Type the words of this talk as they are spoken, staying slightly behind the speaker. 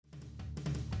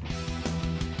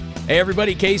Hey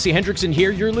everybody, Casey Hendrickson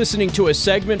here. You're listening to a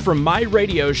segment from my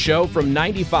radio show from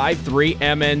 95.3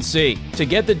 MNC. To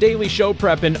get the daily show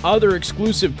prep and other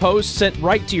exclusive posts sent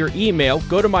right to your email,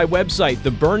 go to my website,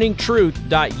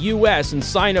 theburningtruth.us, and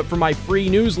sign up for my free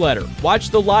newsletter.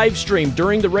 Watch the live stream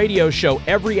during the radio show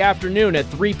every afternoon at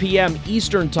 3 p.m.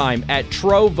 Eastern Time at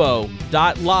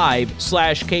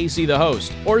trovo.live/Casey the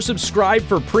host. Or subscribe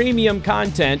for premium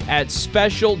content at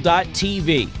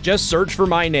special.tv. Just search for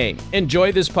my name.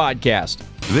 Enjoy this podcast.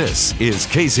 This is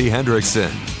Casey Hendrickson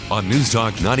on News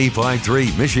Talk 95.3,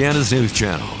 Michiana's news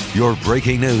channel, your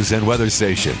breaking news and weather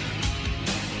station.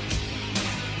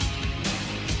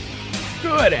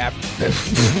 Good afternoon.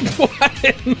 What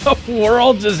in the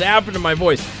world just happened to my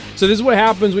voice? So this is what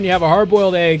happens when you have a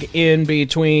hard-boiled egg in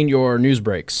between your news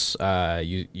breaks.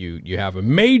 You have a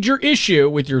major issue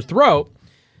with your throat.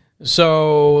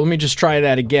 So let me just try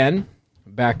that again.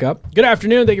 Back up. Good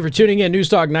afternoon. Thank you for tuning in. News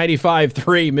Talk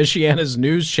 95.3, Michiana's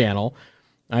news channel.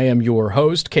 I am your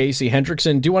host, Casey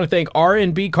Hendrickson. Do want to thank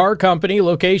R&B Car Company,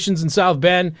 locations in South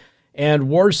Bend and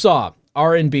Warsaw.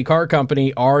 R&B Car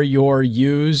Company are your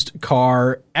used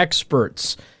car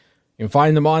experts. You can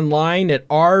find them online at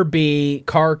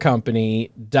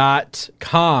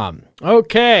rbcarcompany.com.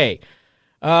 Okay.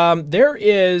 There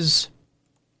is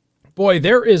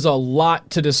a lot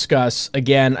to discuss.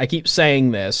 Again, I keep saying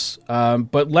this,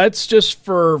 but let's just,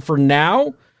 for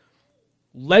now,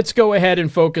 let's go ahead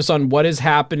and focus on what is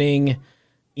happening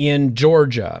in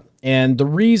Georgia. And the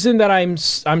reason that I'm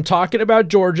talking about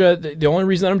Georgia, the only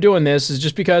reason that I'm doing this is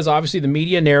just because obviously the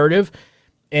media narrative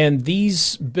and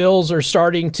these bills are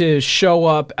starting to show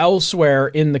up elsewhere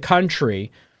in the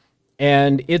country.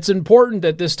 And it's important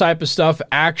that this type of stuff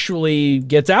actually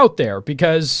gets out there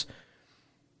because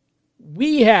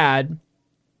we had,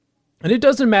 and it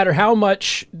doesn't matter how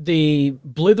much the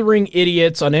blithering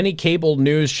idiots on any cable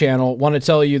news channel want to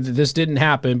tell you that this didn't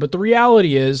happen, but the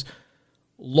reality is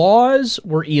laws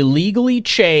were illegally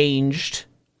changed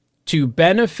to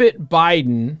benefit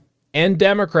Biden and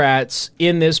Democrats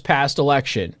in this past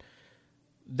election.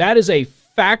 That is a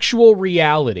factual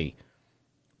reality.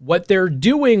 What they're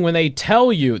doing when they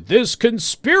tell you this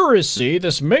conspiracy,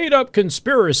 this made-up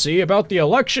conspiracy about the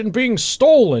election being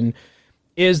stolen,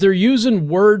 is they're using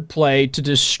wordplay to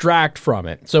distract from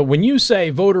it. So when you say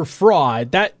voter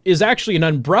fraud, that is actually an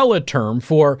umbrella term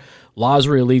for laws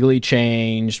were illegally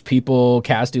changed, people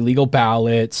cast illegal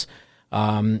ballots,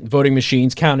 voting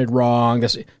machines counted wrong.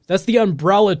 That's the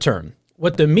umbrella term.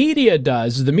 What the media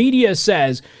does is the media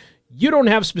says you don't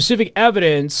have specific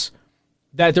evidence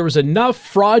that there was enough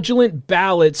fraudulent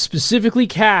ballots specifically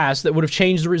cast that would have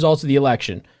changed the results of the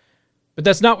election. But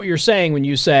that's not what you're saying when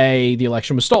you say the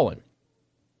election was stolen.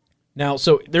 Now,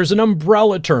 so there's an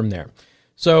umbrella term there.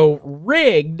 So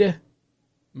rigged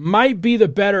might be the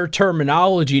better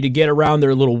terminology to get around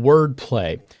their little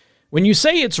wordplay. When you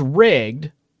say it's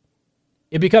rigged,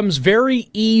 it becomes very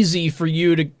easy for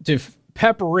you to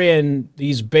pepper in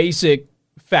these basic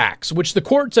facts, which the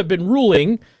courts have been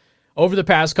ruling over the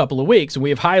past couple of weeks, and we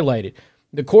have highlighted.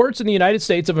 The courts in the United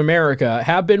States of America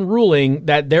have been ruling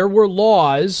that there were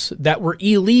laws that were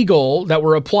illegal that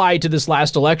were applied to this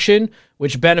last election,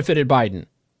 which benefited Biden.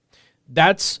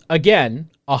 That's, again,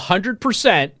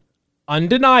 100%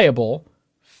 undeniable,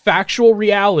 factual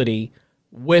reality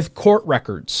with court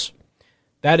records.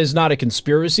 That is not a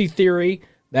conspiracy theory.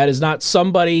 That is not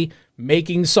somebody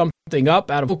making something up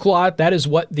out of a cloth. That is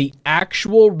what the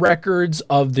actual records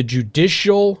of the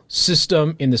judicial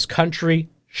system in this country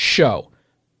show.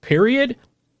 Period.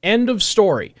 End of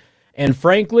story. And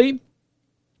frankly,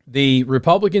 the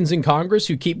Republicans in Congress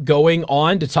who keep going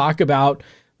on to talk about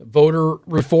voter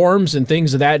reforms and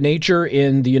things of that nature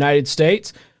in the United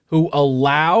States, who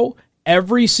allow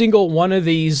every single one of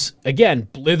these, again,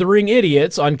 blithering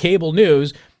idiots on cable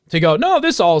news to go, no,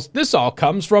 this all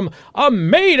comes from a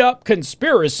made-up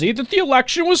conspiracy that the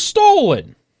election was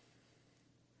stolen.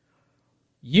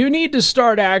 You need to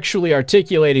start actually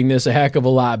articulating this a heck of a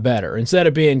lot better instead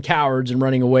of being cowards and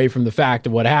running away from the fact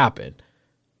of what happened.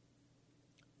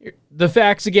 The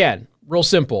facts, again, real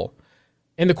simple.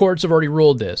 And the courts have already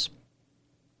ruled this.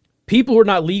 People who are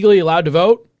not legally allowed to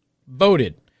vote,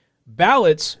 voted.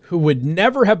 Ballots who would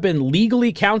never have been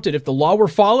legally counted if the law were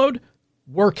followed,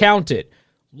 were counted.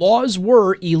 Laws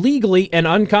were illegally and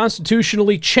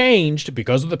unconstitutionally changed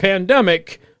because of the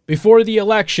pandemic before the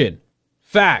election.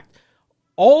 Fact.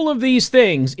 All of these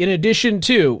things, in addition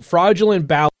to fraudulent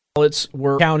ballots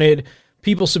were counted,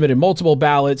 people submitted multiple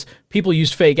ballots, people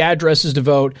used fake addresses to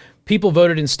vote, people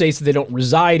voted in states that they don't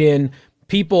reside in,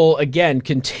 people, again,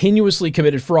 continuously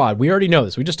committed fraud. We already know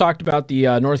this. We just talked about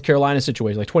the North Carolina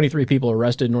situation, like 23 people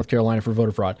arrested in North Carolina for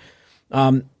voter fraud.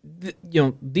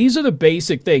 These are the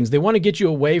basic things. They want to get you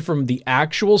away from the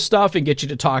actual stuff and get you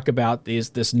to talk about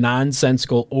this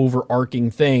nonsensical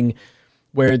overarching thing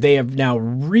where they have now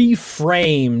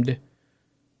reframed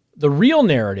the real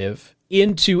narrative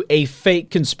into a fake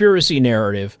conspiracy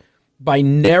narrative by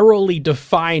narrowly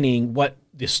defining what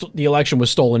the election was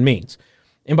stolen means.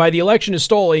 And by the election is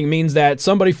stolen means that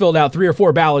somebody filled out 3 or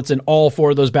 4 ballots and all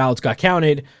 4 of those ballots got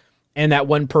counted, and that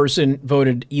one person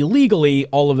voted illegally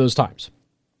all of those times.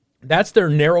 That's their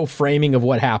narrow framing of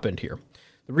what happened here.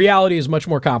 The reality is much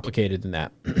more complicated than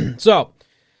that. So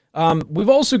we've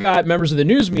also got members of the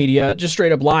news media just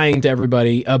straight up lying to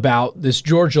everybody about this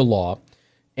Georgia law.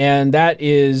 And that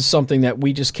is something that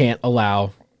we just can't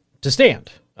allow to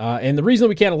stand. And the reason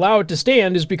we can't allow it to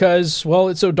stand is because, well,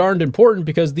 it's so darned important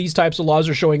because these types of laws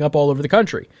are showing up all over the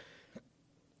country.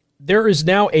 There is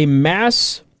now a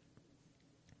mass...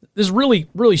 This is really,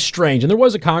 really strange. And there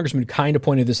was a congressman who kind of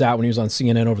pointed this out when he was on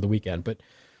CNN over the weekend, but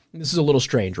this is a little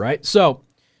strange, right? So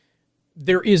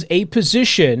there is a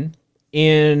position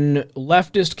in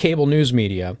leftist cable news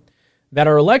media that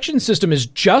our election system is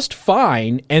just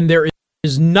fine and there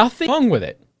is nothing wrong with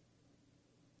it.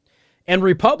 And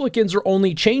Republicans are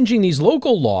only changing these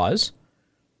local laws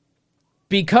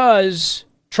because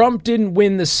Trump didn't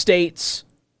win the states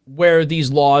where these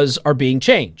laws are being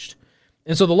changed.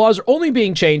 And so the laws are only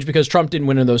being changed because Trump didn't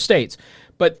win in those states.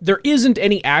 But there isn't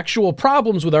any actual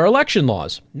problems with our election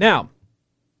laws. Now,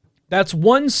 that's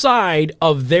one side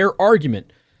of their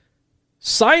argument.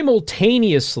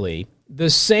 Simultaneously,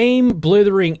 the same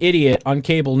blithering idiot on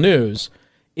cable news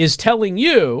is telling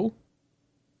you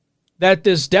that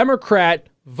this Democrat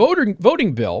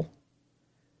voting bill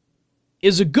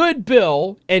is a good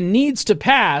bill and needs to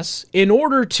pass in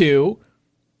order to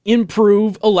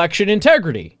improve election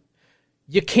integrity.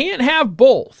 You can't have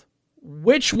both.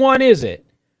 Which one is it?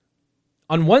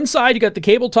 On one side, you got the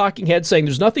cable talking head saying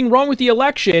there's nothing wrong with the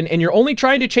election and you're only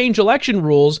trying to change election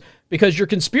rules because you're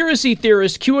conspiracy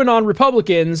theorists, QAnon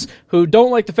Republicans who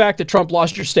don't like the fact that Trump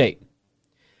lost your state.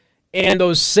 And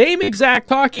those same exact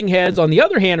talking heads, on the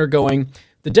other hand, are going,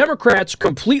 the Democrats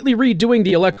completely redoing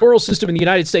the electoral system in the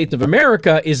United States of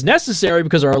America is necessary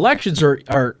because our elections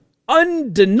are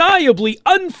undeniably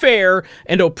unfair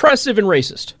and oppressive and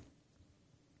racist.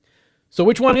 So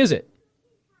which one is it?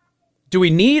 Do we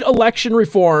need election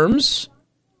reforms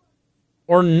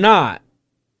or not?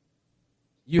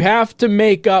 You have to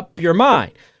make up your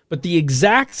mind. But the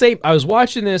exact same, I was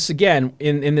watching this again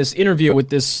in this interview with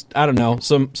this, I don't know,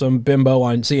 some bimbo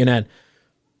on CNN.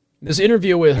 This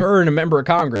interview with her and a member of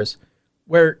Congress,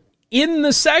 where in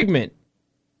the segment,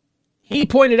 he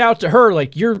pointed out to her,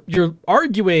 like, you're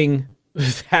arguing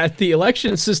that the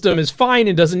election system is fine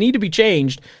and doesn't need to be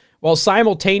changed, while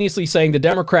simultaneously saying the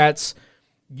Democrats'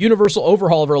 universal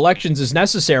overhaul of our elections is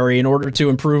necessary in order to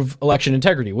improve election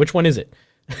integrity. Which one is it?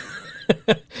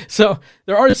 So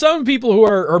there are some people who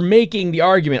are making the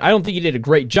argument. I don't think he did a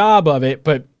great job of it,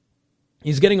 but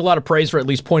he's getting a lot of praise for at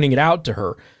least pointing it out to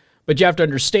her. But you have to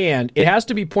understand, it has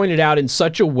to be pointed out in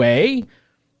such a way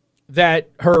that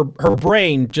her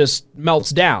brain just melts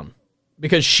down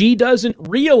because she doesn't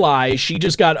realize she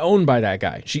just got owned by that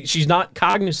guy. She's not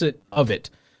cognizant of it.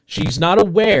 She's not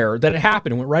aware that it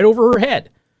happened. It went right over her head.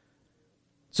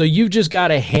 So you've just got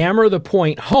to hammer the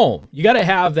point home. You got to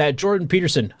have that Jordan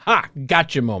Peterson,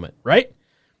 gotcha moment, right?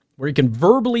 Where you can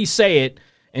verbally say it,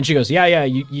 and she goes, yeah,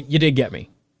 you did get me.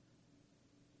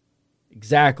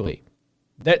 Exactly.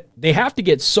 That they have to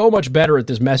get so much better at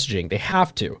this messaging. They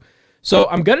have to. So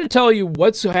I'm going to tell you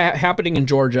what's happening in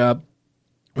Georgia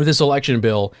with this election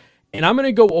bill, and I'm going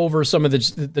to go over some of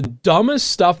the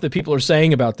dumbest stuff that people are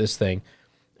saying about this thing.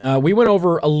 We went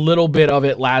over a little bit of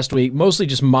it last week, mostly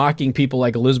just mocking people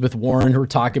like Elizabeth Warren who were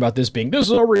talking about this is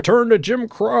a return to Jim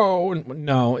Crow. And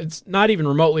no, it's not even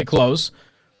remotely close.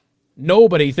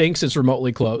 Nobody thinks it's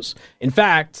remotely close. In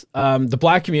fact, the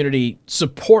black community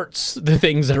supports the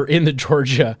things that are in the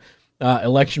Georgia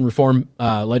election reform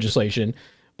legislation.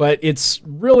 But it's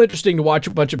real interesting to watch a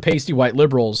bunch of pasty white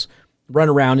liberals run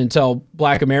around and tell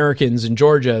black Americans in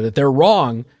Georgia that they're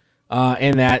wrong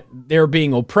and that they're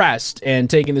being oppressed and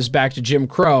taking this back to Jim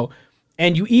Crow.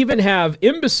 And you even have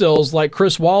imbeciles like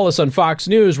Chris Wallace on Fox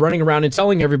News running around and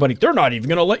telling everybody they're not even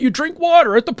going to let you drink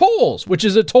water at the polls, which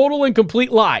is a total and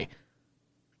complete lie,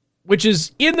 which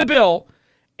is in the bill.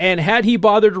 And had he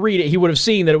bothered to read it, he would have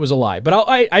seen that it was a lie. But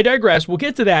I digress. We'll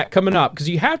get to that coming up because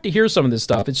you have to hear some of this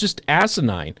stuff. It's just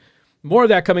asinine. More of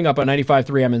that coming up on 95.3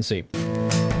 MNC.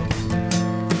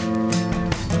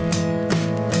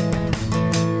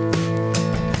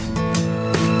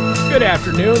 Good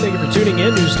afternoon. Thank you for tuning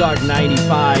in. News Talk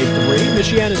 95.3,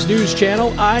 Michiana's news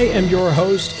channel. I am your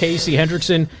host, Casey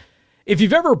Hendrickson. If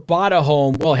you've ever bought a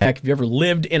home, well, heck, if you ever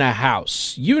lived in a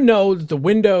house, you know that the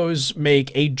windows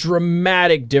make a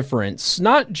dramatic difference,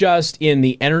 not just in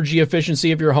the energy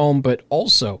efficiency of your home, but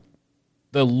also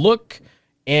the look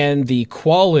and the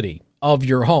quality of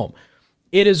your home.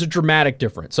 It is a dramatic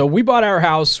difference. So we bought our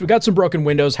house. We got some broken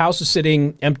windows. House was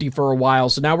sitting empty for a while.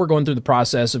 So now we're going through the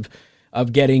process of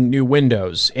getting new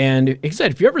windows. And like I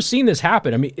said, if you've ever seen this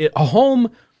happen, I mean, a home,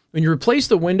 when you replace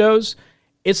the windows,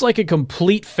 it's like a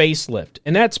complete facelift.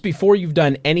 And that's before you've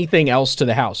done anything else to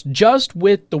the house, just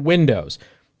with the windows.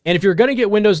 And if you're going to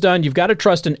get windows done, you've got to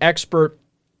trust an expert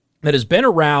that has been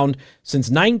around since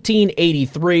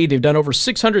 1983. They've done over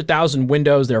 600,000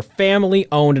 windows. They're a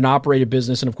family-owned and operated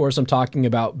business. And of course, I'm talking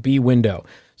about B Window.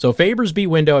 So Favors B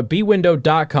Window at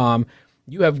bwindow.com.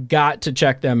 You have got to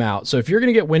check them out. So if you're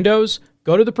going to get windows,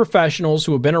 go to the professionals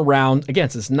who have been around, again,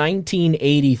 since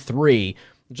 1983,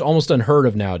 which is almost unheard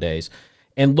of nowadays,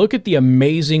 and look at the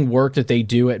amazing work that they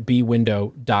do at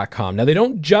bwindow.com. Now, they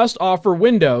don't just offer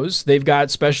windows. They've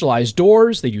got specialized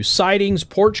doors. They do sidings,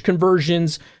 porch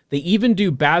conversions. They even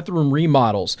do bathroom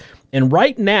remodels. And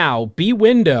right now, B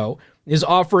Window is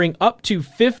offering up to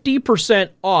 50%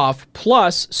 off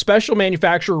plus special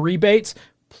manufacturer rebates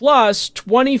plus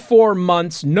 24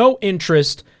 months, no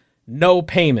interest, no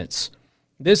payments.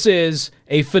 This is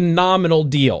a phenomenal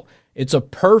deal. It's a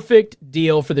perfect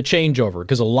deal for the changeover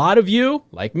because a lot of you,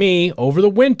 like me, over the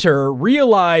winter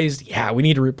realized, yeah, we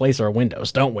need to replace our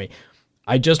windows, don't we?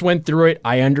 I just went through it.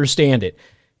 I understand it.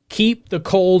 Keep the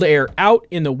cold air out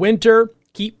in the winter.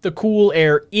 Keep the cool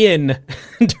air in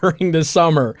during the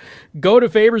summer. Go to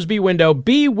Favors B Window,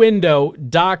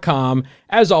 bwindow.com.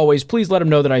 As always, please let them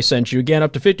know that I sent you. Again,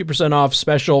 up to 50% off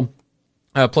special,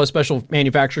 plus special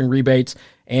manufacturing rebates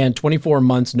and 24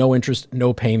 months, no interest,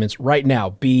 no payments right now,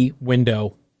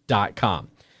 bwindow.com.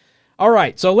 All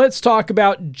right, so let's talk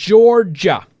about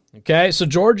Georgia. Okay, so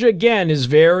Georgia, again, is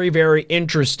very, very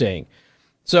interesting.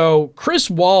 So Chris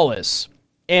Wallace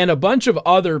and a bunch of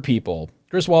other people,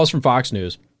 Chris Wallace from Fox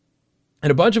News,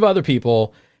 and a bunch of other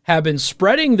people have been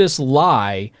spreading this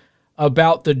lie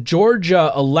about the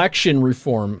Georgia election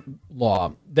reform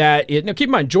law. Now keep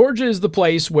in mind, Georgia is the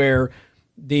place where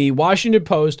the Washington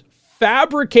Post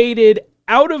fabricated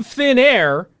out of thin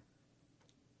air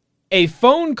a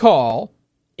phone call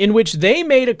in which they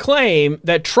made a claim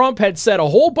that Trump had said a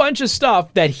whole bunch of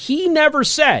stuff that he never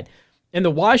said. And the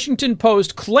Washington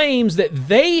Post claims that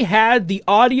they had the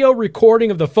audio recording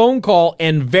of the phone call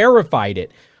and verified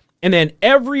it. And then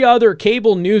every other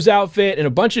cable news outfit and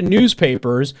a bunch of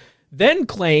newspapers then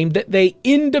claimed that they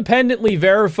independently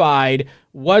verified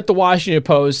what the Washington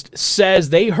Post says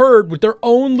they heard with their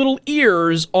own little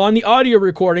ears on the audio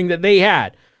recording that they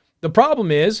had. The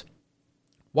problem is,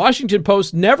 Washington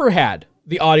Post never had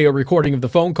the audio recording of the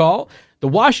phone call. The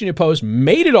Washington Post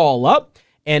made it all up.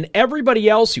 And everybody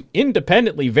else who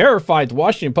independently verified the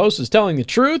Washington Post is telling the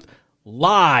truth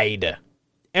lied.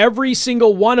 Every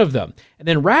single one of them. And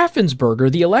then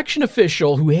Raffensperger, the election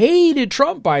official who hated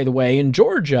Trump, by the way, in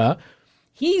Georgia,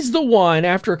 he's the one,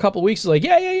 after a couple of weeks, is like,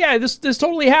 yeah, this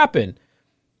totally happened.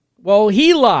 Well,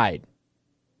 he lied.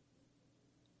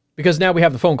 Because now we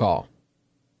have the phone call.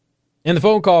 And the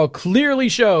phone call clearly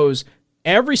shows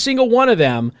every single one of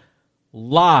them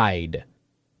lied.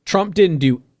 Trump didn't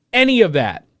do any of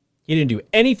that. He didn't do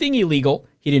anything illegal.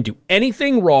 He didn't do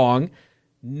anything wrong.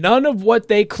 None of what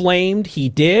they claimed he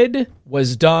did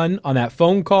was done on that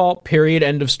phone call, period,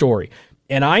 end of story.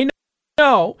 And I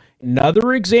know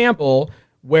another example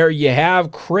where you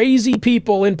have crazy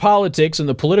people in politics and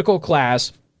the political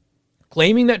class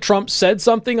claiming that Trump said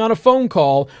something on a phone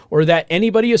call or that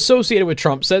anybody associated with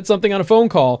Trump said something on a phone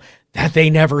call that they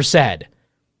never said.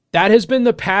 That has been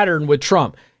the pattern with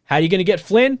Trump. How are you going to get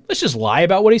Flynn? Let's just lie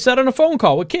about what he said on a phone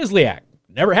call with Kislyak.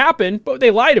 Never happened, but they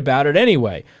lied about it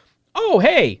anyway. Oh,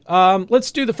 hey,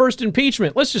 let's do the first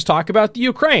impeachment. Let's just talk about the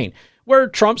Ukraine, where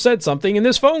Trump said something in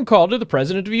this phone call to the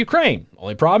president of Ukraine.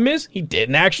 Only problem is he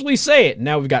didn't actually say it.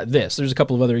 Now we've got this. There's a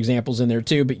couple of other examples in there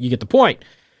too, but you get the point.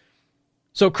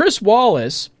 So Chris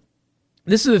Wallace,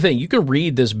 this is the thing. You can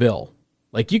read this bill.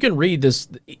 Like, you can read this.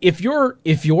 If you're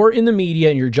in the media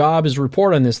and your job is to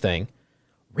report on this thing,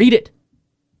 read it.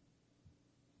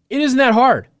 It isn't that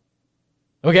hard.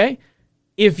 Okay?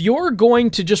 If you're going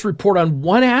to just report on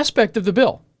one aspect of the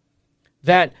bill,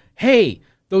 that, hey,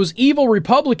 those evil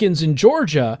Republicans in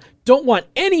Georgia don't want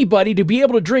anybody to be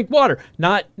able to drink water.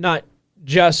 Not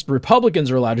just Republicans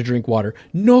are allowed to drink water.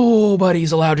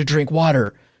 Nobody's allowed to drink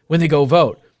water when they go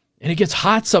vote. And it gets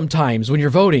hot sometimes when you're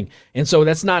voting. And so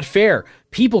that's not fair.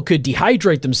 People could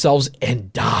dehydrate themselves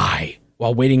and die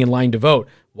while waiting in line to vote.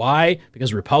 Why?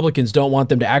 Because Republicans don't want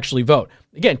them to actually vote.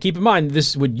 Again, keep in mind,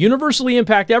 this would universally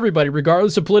impact everybody,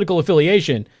 regardless of political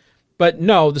affiliation. But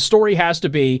no, the story has to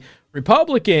be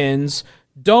Republicans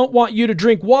don't want you to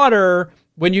drink water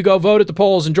when you go vote at the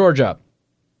polls in Georgia.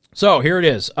 So here it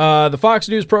is. The Fox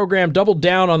News program doubled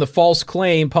down on the false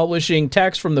claim, publishing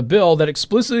text from the bill that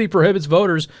explicitly prohibits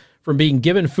voters from being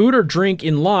given food or drink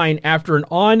in line after an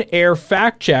on-air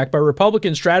fact check by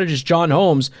Republican strategist John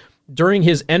Holmes during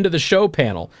his end of the show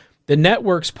panel. The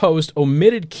network's post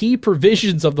omitted key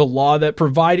provisions of the law that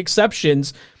provide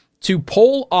exceptions to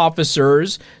poll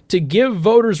officers to give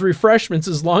voters refreshments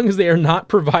as long as they are not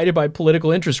provided by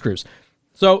political interest groups.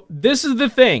 So this is the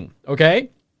thing,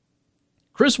 okay?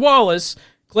 Chris Wallace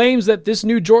claims that this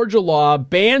new Georgia law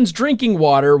bans drinking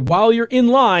water while you're in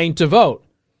line to vote.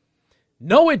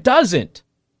 No, it doesn't.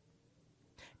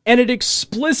 And it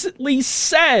explicitly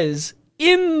says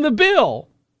in the bill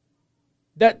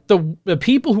that the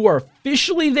people who are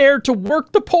officially there to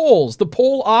work the polls, the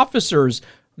poll officers,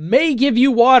 may give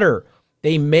you water.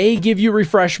 They may give you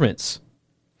refreshments.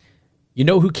 You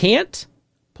know who can't?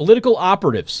 Political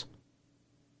operatives.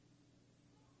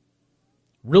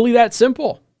 Really that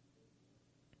simple.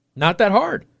 Not that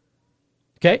hard.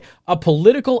 Okay? A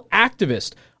political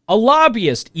activist, a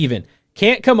lobbyist even,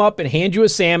 can't come up and hand you a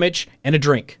sandwich and a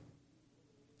drink.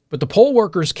 But the poll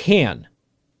workers can.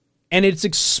 And it's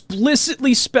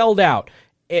explicitly spelled out.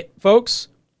 Folks,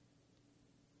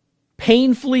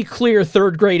 painfully clear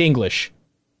third grade English.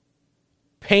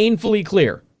 Painfully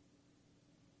clear.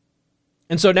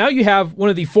 And so now you have one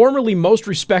of the formerly most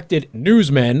respected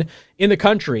newsmen in the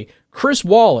country, Chris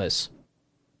Wallace,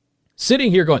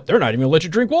 sitting here going, they're not even going to let you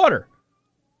drink water.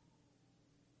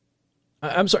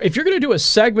 I'm sorry, if you're going to do a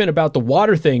segment about the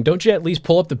water thing, don't you at least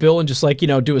pull up the bill and just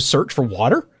do a search for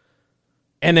water?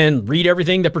 And then read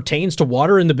everything that pertains to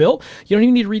water in the bill? You don't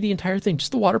even need to read the entire thing.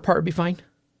 Just the water part would be fine.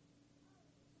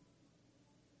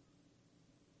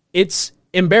 It's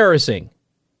embarrassing.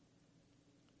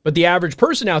 But the average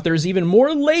person out there is even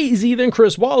more lazy than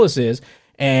Chris Wallace is,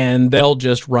 and they'll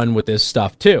just run with this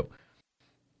stuff too.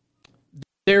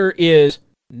 There is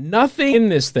nothing in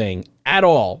this thing at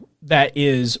all that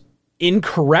is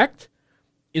incorrect,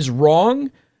 is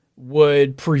wrong,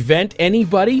 would prevent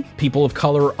anybody, people of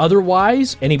color or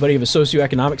otherwise, anybody of a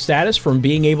socioeconomic status, from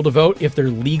being able to vote if they're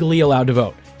legally allowed to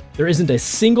vote. There isn't a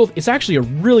single, it's actually a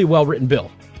really well-written bill.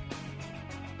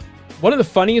 One of the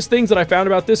funniest things that I found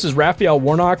about this is Raphael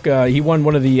Warnock. He won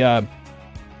one of the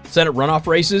Senate runoff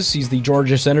races. He's the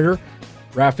Georgia senator,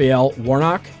 Raphael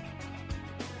Warnock.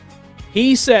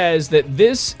 He says that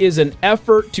this is an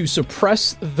effort to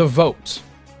suppress the vote.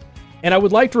 And I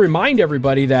would like to remind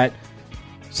everybody that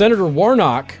Senator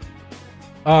Warnock,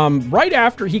 right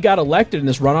after he got elected in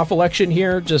this runoff election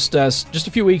here, just a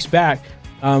few weeks back,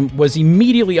 was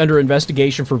immediately under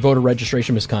investigation for voter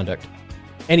registration misconduct.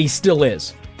 And he still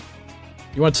is.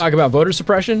 You want to talk about voter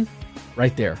suppression?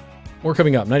 Right there. More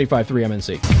coming up, 95.3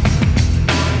 MNC.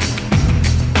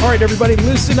 All right, everybody,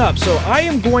 listen up. So I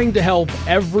am going to help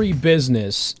every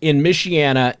business in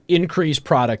Michiana increase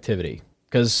productivity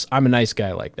because I'm a nice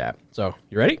guy like that. So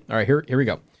you ready? All right, here we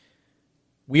go.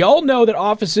 We all know that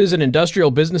offices and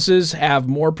industrial businesses have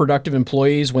more productive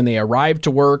employees when they arrive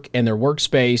to work and their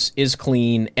workspace is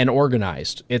clean and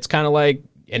organized. It's kind of like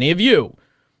any of you.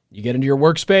 You get into your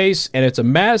workspace and it's a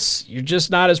mess, you're just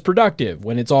not as productive.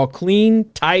 When it's all clean,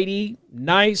 tidy,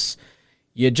 nice,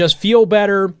 you just feel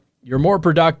better, you're more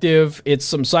productive. It's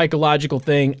some psychological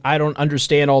thing. I don't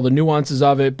understand all the nuances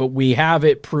of it, but we have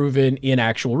it proven in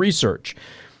actual research.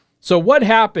 So what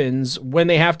happens when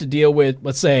they have to deal with,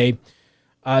 let's say,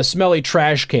 a smelly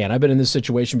trash can? I've been in this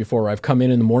situation before where I've come in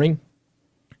the morning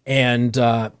and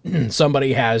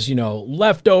somebody has,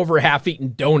 leftover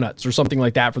half-eaten donuts or something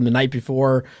like that from the night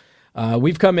before.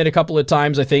 We've come in a couple of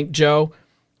times, I think, Joe,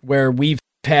 where we've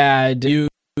had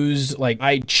used like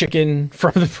fried chicken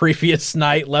from the previous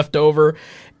night left over.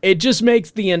 It just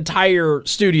makes the entire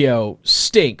studio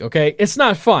stink, okay? It's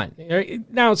not fun.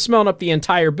 Now it's smelling up the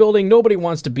entire building. Nobody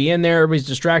wants to be in there. Everybody's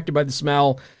distracted by the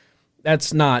smell.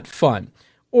 That's not fun.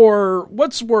 Or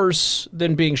what's worse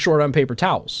than being short on paper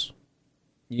towels?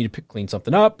 You need to clean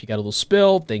something up. You got a little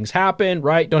spill. Things happen,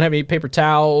 right? Don't have any paper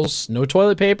towels. No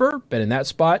toilet paper. Been in that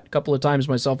spot a couple of times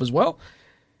myself as well.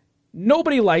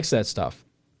 Nobody likes that stuff.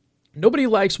 Nobody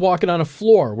likes walking on a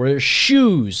floor where their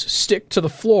shoes stick to the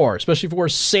floor, especially if you wear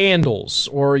sandals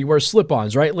or you wear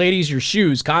slip-ons, right? Ladies, your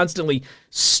shoes constantly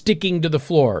sticking to the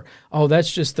floor. Oh,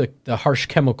 that's just the harsh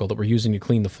chemical that we're using to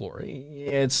clean the floor.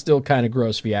 It's still kind of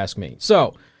gross if you ask me.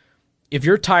 So if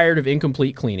you're tired of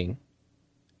incomplete cleaning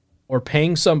or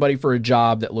paying somebody for a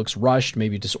job that looks rushed,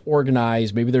 maybe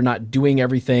disorganized, maybe they're not doing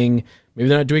everything, maybe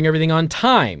they're not doing everything on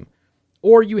time,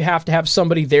 or you have to have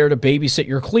somebody there to babysit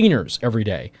your cleaners every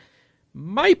day,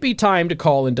 might be time to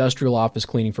call Industrial Office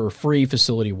Cleaning for a free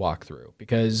facility walkthrough,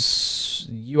 because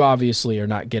you obviously are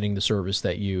not getting the service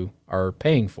that you are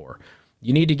paying for.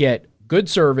 You need to get good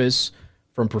service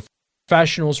from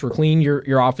professionals who clean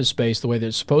your office space the way that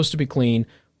it's supposed to be cleaned,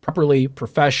 properly,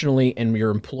 professionally, and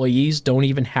your employees don't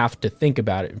even have to think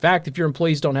about it. In fact, if your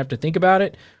employees don't have to think about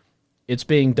it, it's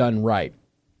being done right.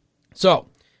 So,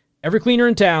 every cleaner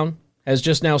in town has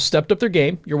just now stepped up their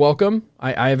game. You're welcome.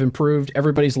 I have improved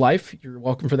everybody's life. You're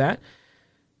welcome for that.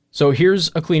 So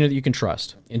here's a cleaner that you can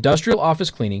trust. Industrial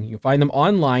Office Cleaning. You can find them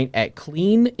online at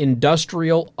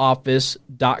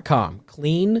cleanindustrialoffice.com.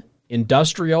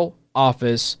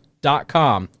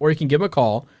 Cleanindustrialoffice.com. Or you can give them a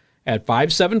call at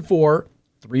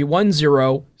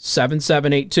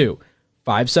 574-310-7782.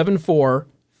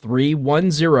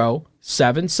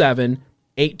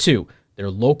 574-310-7782. They're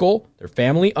local, they're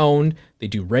family owned, they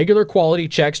do regular quality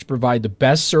checks to provide the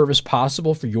best service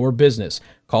possible for your business.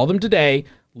 Call them today,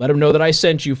 let them know that I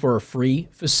sent you for a free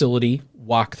facility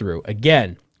walkthrough.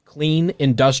 Again,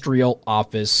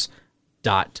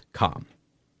 cleanindustrialoffice.com.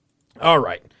 All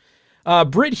right.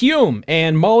 Brit Hume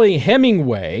and Molly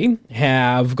Hemingway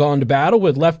have gone to battle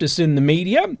with leftists in the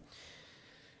media.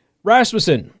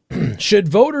 Rasmussen, should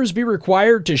voters be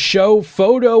required to show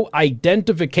photo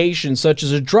identification such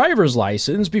as a driver's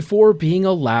license before being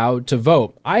allowed to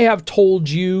vote? I have told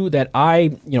you that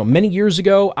many years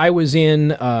ago, I was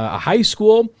in a high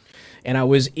school and I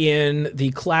was in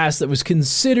the class that was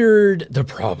considered the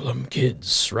problem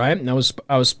kids, right? And I was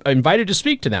invited to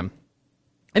speak to them.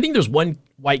 I think there's one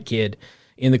white kid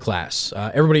in the class.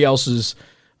 Everybody else is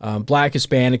Black,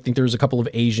 Hispanic. I think there was a couple of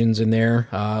Asians in there.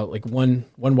 Like one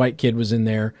white kid was in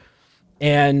there.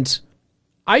 And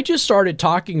I just started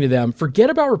talking to them.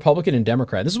 Forget about Republican and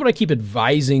Democrat. This is what I keep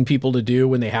advising people to do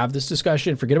when they have this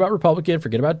discussion. Forget about Republican,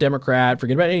 forget about Democrat,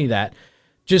 forget about any of that.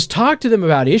 Just talk to them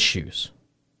about issues.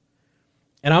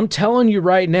 And I'm telling you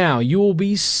right now, you will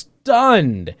be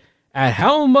stunned at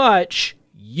how much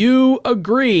you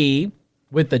agree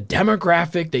with the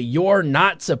demographic that you're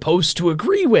not supposed to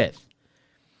agree with.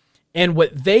 And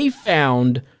what they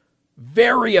found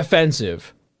very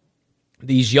offensive,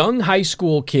 these young high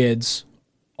school kids,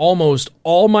 almost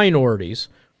all minorities,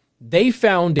 they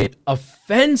found it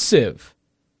offensive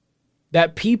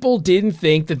that people didn't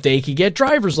think that they could get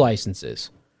driver's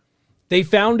licenses. They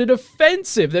found it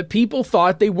offensive that people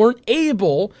thought they weren't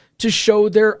able to show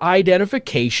their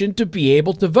identification to be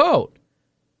able to vote.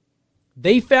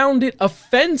 They found it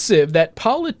offensive that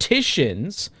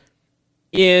politicians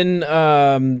in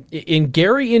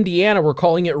Gary, Indiana, were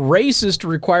calling it racist to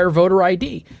require voter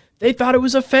ID. They thought it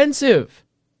was offensive.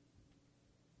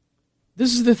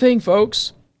 This is the thing,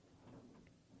 folks.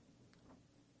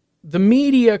 The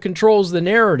media controls the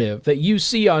narrative that you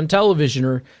see on television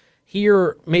or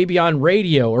hear maybe on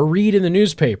radio or read in the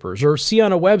newspapers or see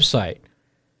on a website.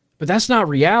 But that's not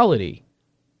reality.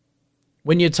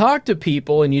 When you talk to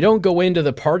people and you don't go into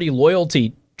the party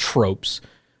loyalty tropes,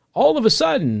 all of a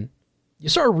sudden, you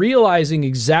start realizing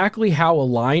exactly how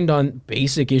aligned on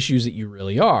basic issues that you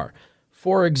really are.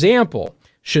 For example,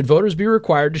 should voters be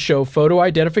required to show photo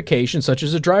identification such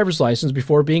as a driver's license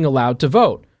before being allowed to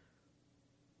vote?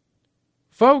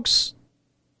 Folks,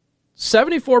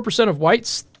 74% of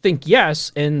whites think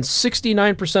yes, and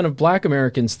 69% of Black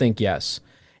Americans think yes.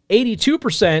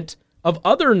 82% of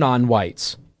other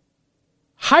non-whites,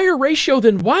 higher ratio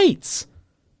than whites,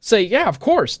 say, yeah, of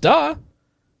course, duh.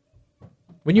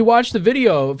 When you watch the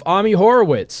video of Ami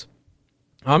Horowitz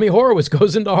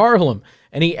goes into Harlem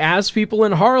and he asks people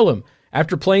in Harlem,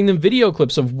 after playing them video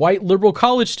clips of white liberal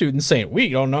college students saying, they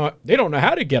don't know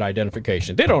how to get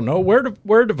identification. They don't know where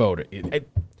to vote.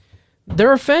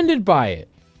 They're offended by it.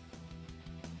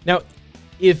 Now,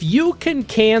 if you can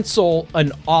cancel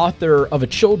an author of a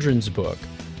children's book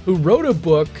who wrote a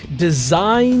book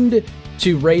designed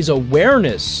to raise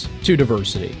awareness to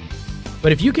diversity,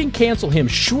 but if you can cancel him,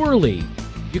 surely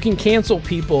you can cancel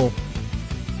people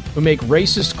who make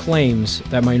racist claims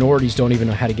that minorities don't even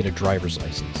know how to get a driver's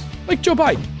license. Like Joe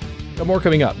Biden. Got more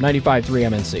coming up. 95.3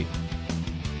 MNC.